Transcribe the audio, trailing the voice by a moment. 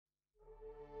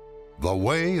The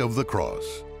Way of the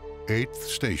Cross, 8th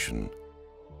Station.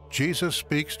 Jesus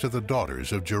speaks to the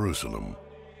daughters of Jerusalem.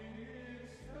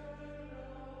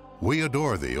 We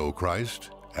adore thee, O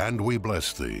Christ, and we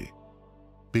bless thee,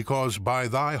 because by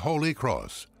thy holy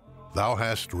cross thou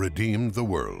hast redeemed the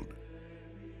world.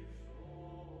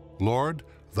 Lord,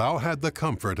 thou had the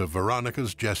comfort of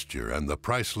Veronica's gesture and the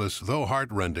priceless, though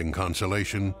heart-rending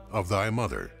consolation of thy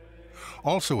mother.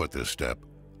 Also at this step,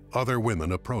 other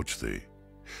women approach thee.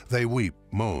 They weep,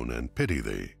 moan, and pity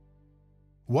thee.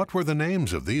 What were the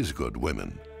names of these good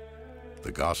women?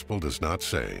 The Gospel does not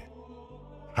say.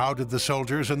 How did the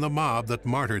soldiers and the mob that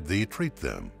martyred thee treat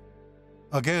them?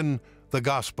 Again, the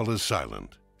Gospel is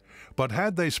silent. But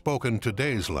had they spoken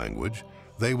today's language,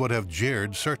 they would have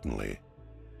jeered certainly.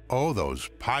 Oh, those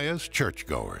pious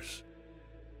churchgoers!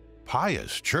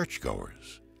 Pious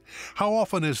churchgoers! How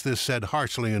often is this said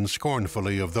harshly and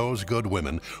scornfully of those good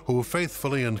women who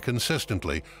faithfully and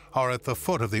consistently are at the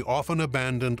foot of the often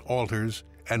abandoned altars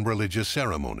and religious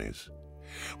ceremonies.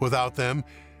 Without them,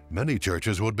 many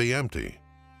churches would be empty.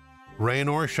 Rain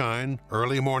or shine,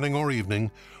 early morning or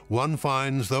evening, one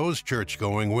finds those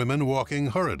church-going women walking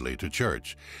hurriedly to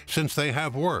church, since they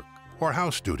have work or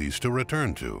house duties to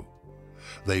return to.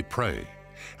 They pray,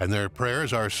 and their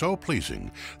prayers are so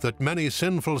pleasing that many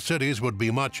sinful cities would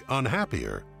be much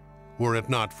unhappier were it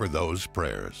not for those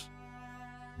prayers.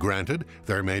 Granted,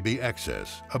 there may be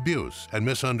excess, abuse, and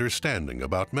misunderstanding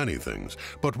about many things,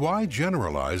 but why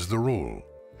generalize the rule?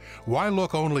 Why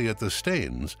look only at the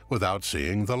stains without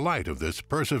seeing the light of this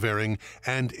persevering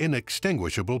and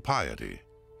inextinguishable piety?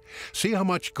 See how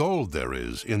much gold there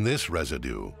is in this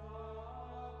residue.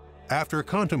 After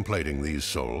contemplating these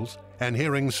souls and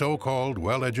hearing so-called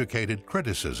well-educated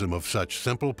criticism of such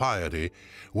simple piety,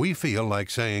 we feel like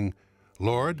saying,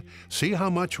 Lord, see how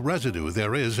much residue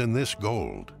there is in this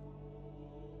gold.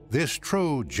 This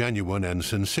true, genuine, and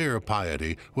sincere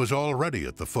piety was already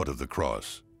at the foot of the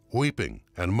cross, weeping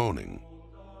and moaning.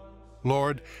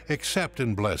 Lord, accept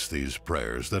and bless these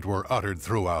prayers that were uttered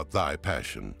throughout thy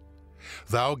passion.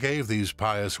 Thou gave these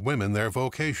pious women their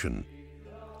vocation.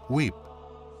 Weep.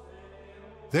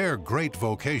 Their great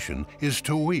vocation is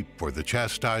to weep for the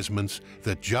chastisements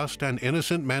that just and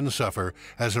innocent men suffer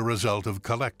as a result of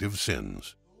collective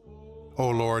sins. O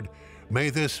Lord, may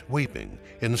this weeping,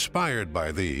 inspired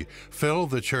by thee, fill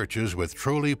the churches with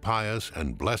truly pious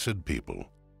and blessed people.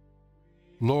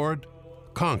 Lord,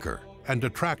 conquer and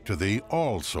attract to thee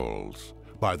all souls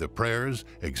by the prayers,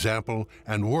 example,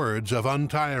 and words of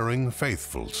untiring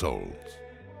faithful souls.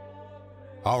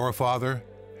 Our Father,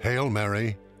 Hail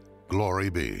Mary, glory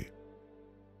be.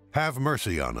 Have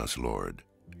mercy on us, Lord.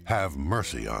 Have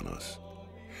mercy on us.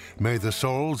 May the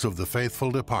souls of the faithful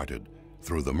departed,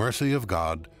 through the mercy of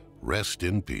God, rest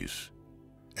in peace.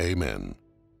 Amen.